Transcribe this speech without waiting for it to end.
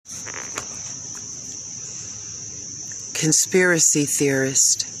conspiracy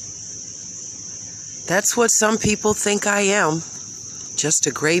theorist. That's what some people think I am. Just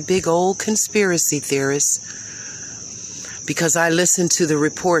a great big old conspiracy theorist. Because I listen to the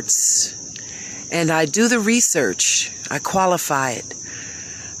reports and I do the research. I qualify it.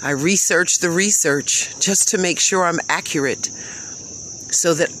 I research the research just to make sure I'm accurate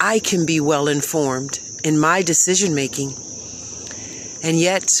so that I can be well informed in my decision making. And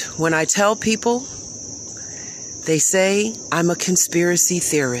yet, when I tell people, they say I'm a conspiracy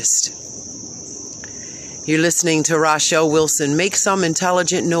theorist. You're listening to Rochelle Wilson, Make Some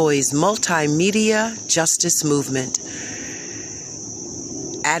Intelligent Noise, Multimedia Justice Movement.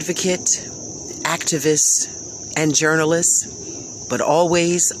 Advocate, activist, and journalist, but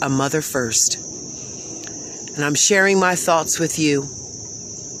always a mother first. And I'm sharing my thoughts with you.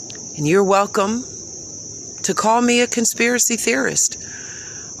 And you're welcome to call me a conspiracy theorist.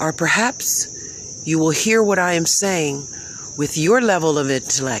 Or perhaps you will hear what I am saying with your level of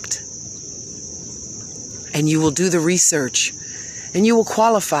intellect. And you will do the research. And you will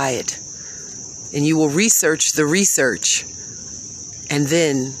qualify it. And you will research the research. And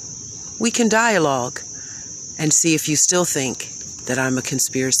then we can dialogue and see if you still think that I'm a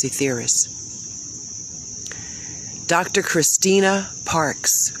conspiracy theorist. Dr. Christina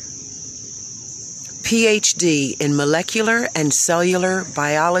Parks, PhD in molecular and cellular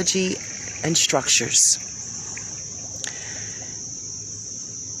biology and structures.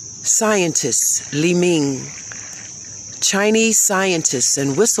 Scientist Li Ming, Chinese scientist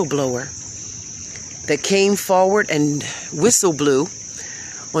and whistleblower that came forward and whistleblew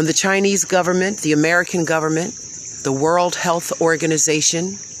on the Chinese government, the American government, the World Health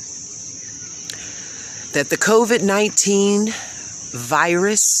Organization, that the COVID-19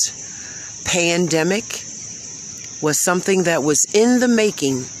 virus pandemic was something that was in the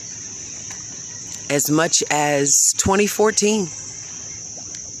making as much as 2014.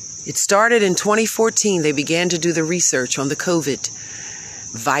 It started in 2014. They began to do the research on the COVID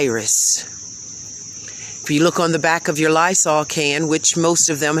virus. If you look on the back of your Lysol can, which most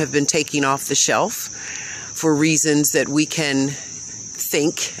of them have been taking off the shelf for reasons that we can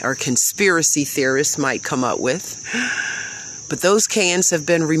think our conspiracy theorists might come up with. But those cans have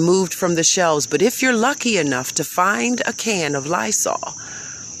been removed from the shelves. But if you're lucky enough to find a can of Lysol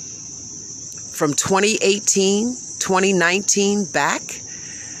from 2018, 2019 back,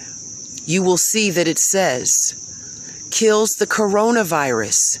 you will see that it says, kills the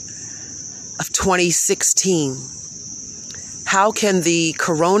coronavirus of 2016. How can the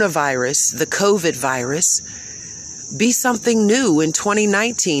coronavirus, the COVID virus, be something new in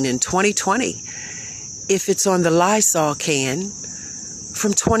 2019 and 2020 if it's on the Lysol can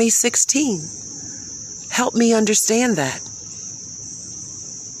from 2016? Help me understand that.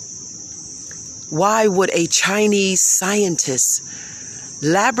 Why would a Chinese scientist,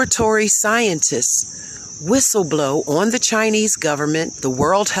 laboratory scientist, whistleblow on the Chinese government, the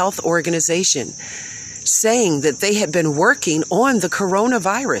World Health Organization, saying that they had been working on the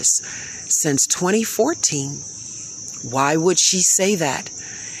coronavirus since 2014? Why would she say that?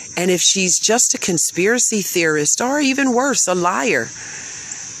 And if she's just a conspiracy theorist, or even worse, a liar,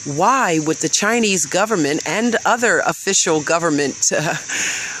 why would the Chinese government and other official government,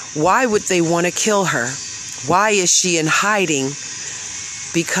 why would they want to kill her? Why is she in hiding?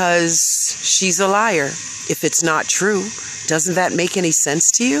 Because she's a liar. If it's not true, doesn't that make any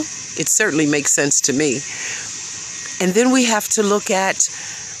sense to you? It certainly makes sense to me. And then we have to look at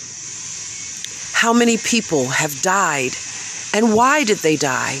how many people have died and why did they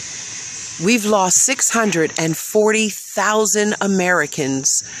die? We've lost 640,000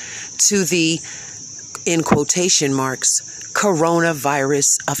 Americans to the, in quotation marks,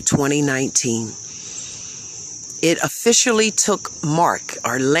 coronavirus of 2019. It officially took mark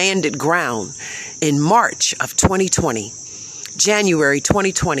or landed ground in March of 2020. January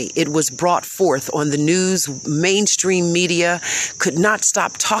 2020, it was brought forth on the news. Mainstream media could not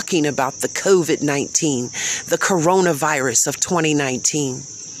stop talking about the COVID-19, the coronavirus of 2019.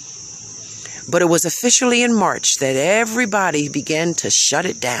 But it was officially in March that everybody began to shut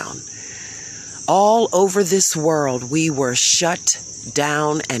it down. All over this world, we were shut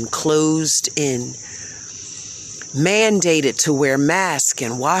down and closed in. Mandated to wear masks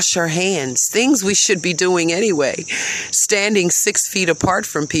and wash our hands, things we should be doing anyway, standing 6 feet apart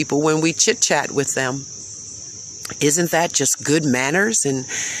from people when we chit-chat with them. Isn't that just good manners and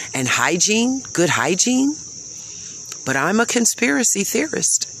hygiene, good hygiene? But I'm a conspiracy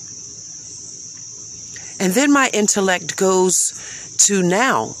theorist. And then my intellect goes to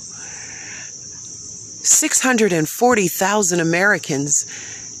now. 640,000 Americans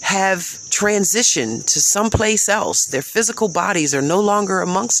have transitioned to someplace else. Their physical bodies are no longer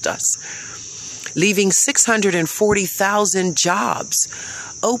amongst us, leaving 640,000 jobs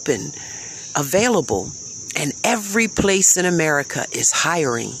open, available, and every place in America is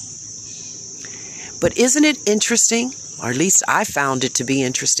hiring. But isn't it interesting, or at least I found it to be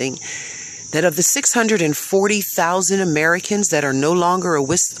interesting, that of the 640,000 Americans that are no longer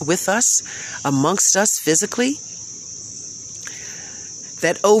with us, amongst us physically,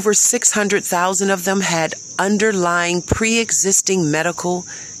 that over 600,000 of them had underlying pre-existing medical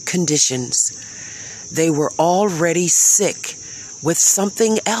conditions. They were already sick with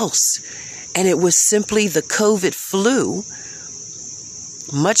something else, and it was simply the COVID flu,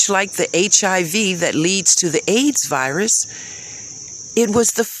 much like the HIV that leads to the AIDS virus. It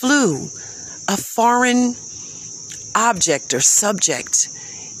was the flu, a foreign object or subject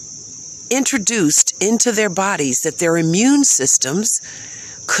introduced into their bodies that their immune systems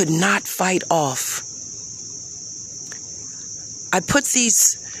could not fight off. I put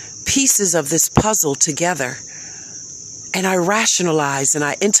these pieces of this puzzle together, and I rationalize and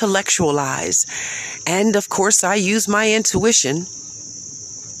I intellectualize, and of course I use my intuition.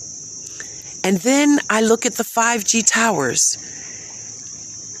 And then I look at the 5G towers,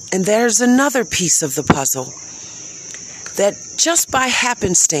 and there's another piece of the puzzle that just by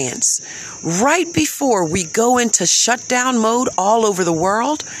happenstance, right before we go into shutdown mode all over the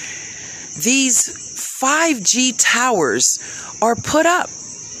world, these 5G towers are put up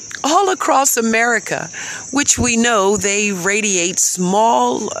all across America, which we know they radiate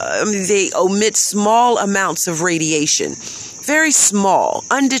they emit small amounts of radiation. Very small,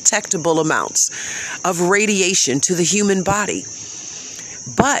 undetectable amounts of radiation to the human body.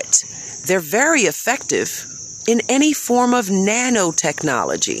 But they're very effective in any form of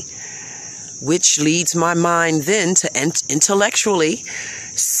nanotechnology, which leads my mind then to intellectually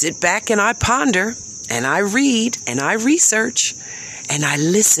sit back and I ponder and I read and I research and I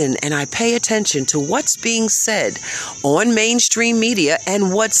listen and I pay attention to what's being said on mainstream media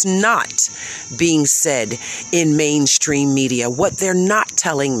and what's not being said in mainstream media, what they're not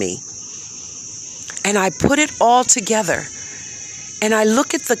telling me. And I put it all together. And I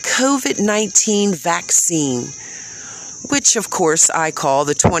look at the COVID-19 vaccine, which of course I call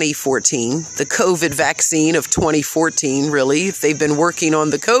the 2014, the COVID vaccine of 2014, really. If they've been working on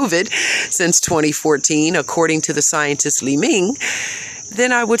the COVID since 2014, according to the scientist Li Ming,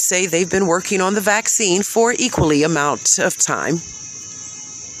 then I would say they've been working on the vaccine for equally amount of time.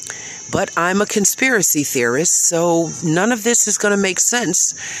 But I'm a conspiracy theorist, so none of this is going to make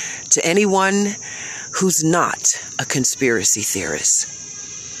sense to anyone who's not a conspiracy theorist.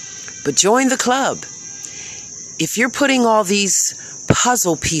 But join the club. If you're putting all these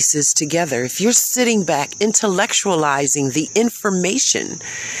puzzle pieces together, if you're sitting back intellectualizing the information,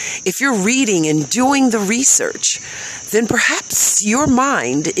 if you're reading and doing the research, then perhaps your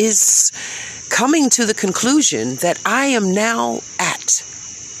mind is coming to the conclusion that I am now at.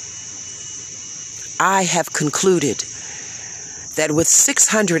 I have concluded that with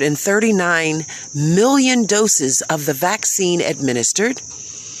 639 million doses of the vaccine administered,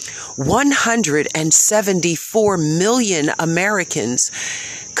 174 million Americans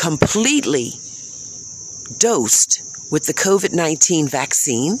completely dosed with the COVID-19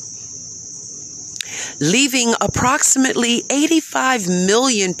 vaccine, leaving approximately 85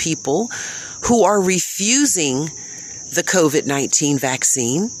 million people who are refusing the COVID-19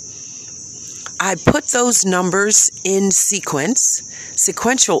 vaccine. I put those numbers in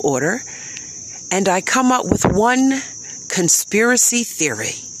sequential order, and I come up with one conspiracy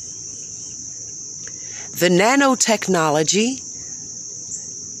theory. The nanotechnology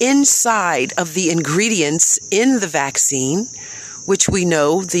inside of the ingredients in the vaccine, which we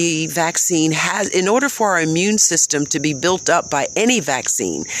know the vaccine has, in order for our immune system to be built up by any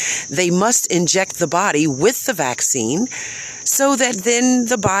vaccine, they must inject the body with the vaccine, so that then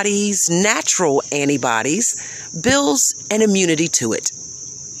the body's natural antibodies builds an immunity to it,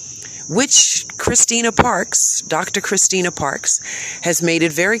 which Dr. Christina Parks, has made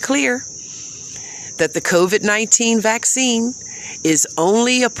it very clear that the COVID-19 vaccine is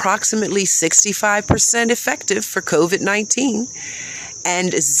only approximately 65% effective for COVID-19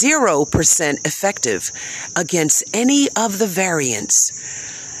 and 0% effective against any of the variants.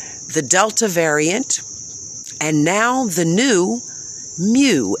 The Delta variant, and now the new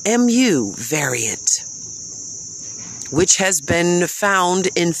MU variant, which has been found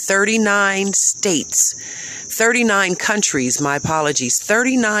in 39 states, 39 countries,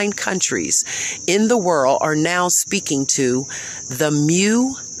 39 countries in the world are now speaking to the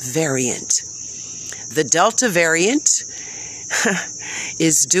MU variant. The Delta variant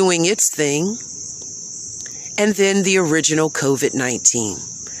is doing its thing, and then the original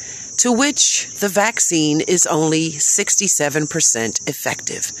COVID-19, to which the vaccine is only 67%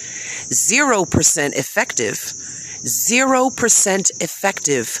 effective. 0% effective. 0%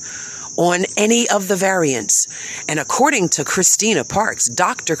 effective on any of the variants. And according to Christina Parks,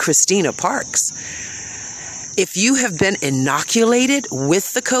 Dr. Christina Parks, if you have been inoculated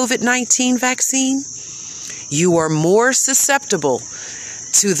with the COVID-19 vaccine, you are more susceptible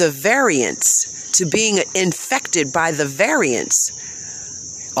to the variants, to being infected by the variants.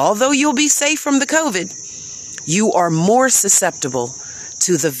 Although you'll be safe from the COVID, you are more susceptible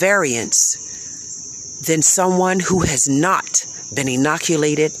to the variants than someone who has not been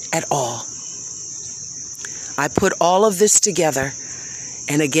inoculated at all. I put all of this together,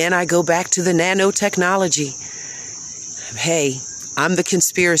 and again, I go back to the nanotechnology. Hey, I'm the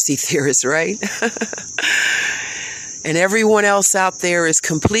conspiracy theorist, right? And everyone else out there is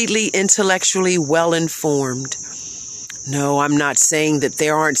completely intellectually well-informed. No, I'm not saying that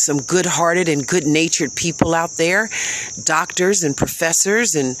there aren't some good-hearted and good-natured people out there, doctors and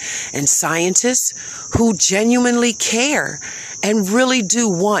professors and scientists who genuinely care and really do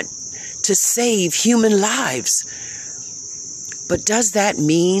want to save human lives. But does that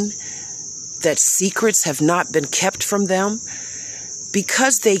mean that secrets have not been kept from them?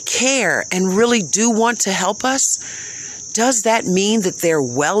 Because they care and really do want to help us, does that mean that they're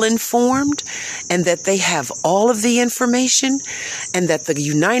well informed and that they have all of the information and that the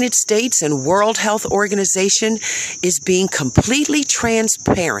United States and World Health Organization is being completely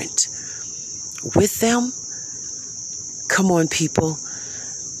transparent with them? Come on, people.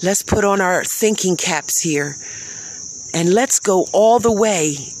 Let's put on our thinking caps here and let's go all the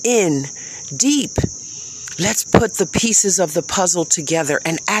way in deep. Let's put the pieces of the puzzle together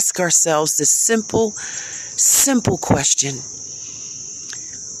and ask ourselves this simple question.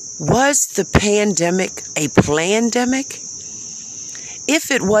 Was the pandemic a plandemic?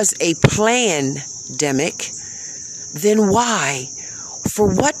 If it was a plandemic, then why? For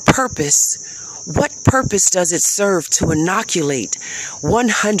what purpose? What purpose does it serve to inoculate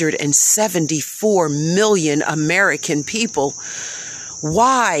 174 million American people?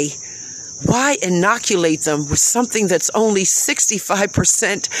 Why inoculate them with something that's only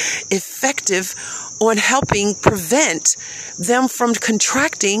 65% effective on helping prevent them from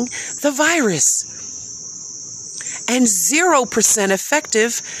contracting the virus, and 0%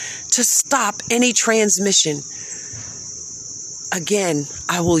 effective to stop any transmission? Again,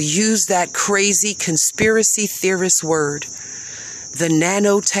 I will use that crazy conspiracy theorist word, the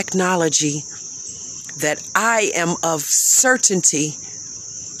nanotechnology that I am of certainty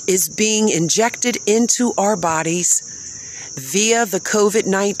is being injected into our bodies via the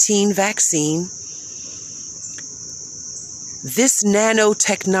COVID-19 vaccine. This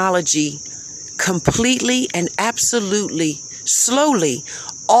nanotechnology completely and absolutely, slowly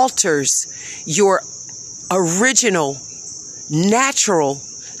alters your original, natural,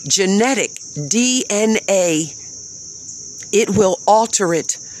 genetic DNA. It will alter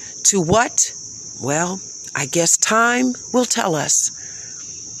it to what? Well, I guess time will tell us.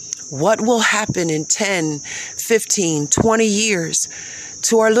 What will happen in 10, 15, 20 years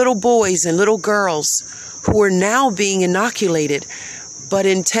to our little boys and little girls who are now being inoculated, but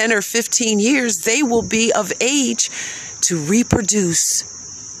in 10 or 15 years, they will be of age to reproduce?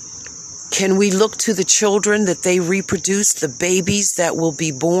 Can we look to the children that they reproduce, the babies that will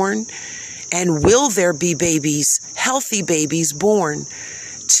be born? And will there be babies, healthy babies born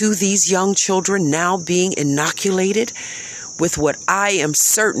to these young children now being inoculated with what I am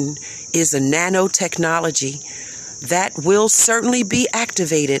certain is a nanotechnology that will certainly be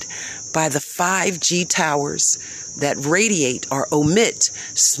activated by the 5G towers that radiate or emit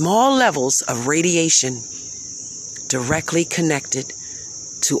small levels of radiation directly connected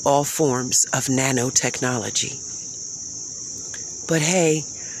to all forms of nanotechnology. But hey,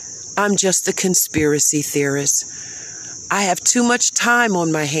 I'm just a conspiracy theorist. I have too much time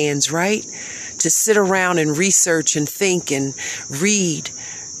on my hands, right? To sit around and research and think and read.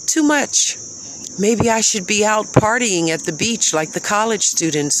 Too much. Maybe I should be out partying at the beach like the college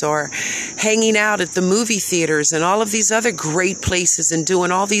students, or hanging out at the movie theaters and all of these other great places and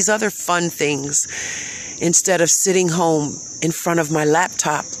doing all these other fun things, instead of sitting home in front of my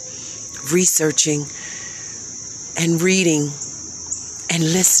laptop, researching and reading and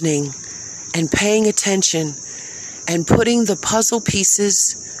listening and paying attention and putting the puzzle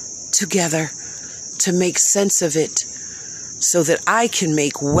pieces together to make sense of it so that I can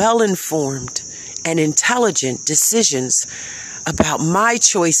make well-informed and intelligent decisions about my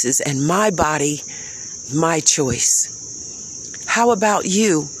choices and my body, my choice. How about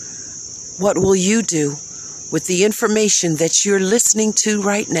you? What will you do with the information that you're listening to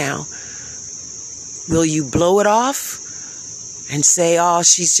right now? Will you blow it off and say, oh,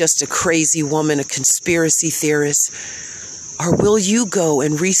 she's just a crazy woman, a conspiracy theorist? Or will you go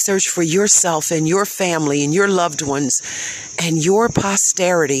and research for yourself and your family and your loved ones and your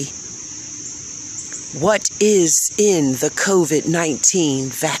posterity what is in the COVID-19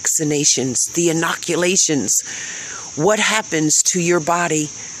 vaccinations, the inoculations? What happens to your body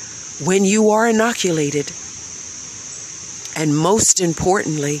when you are inoculated? And most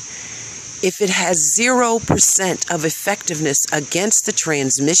importantly, if it has 0% of effectiveness against the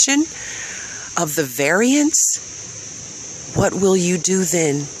transmission of the variants, what will you do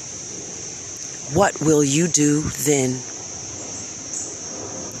then? What will you do then?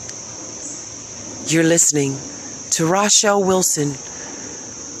 You're listening to Rochelle Wilson.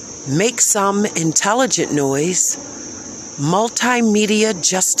 Make Some Intelligent Noise, Multimedia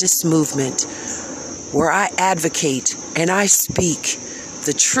Justice Movement, where I advocate and I speak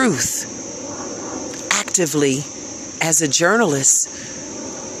the truth actively as a journalist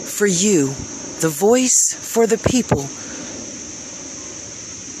for you, the voice for the people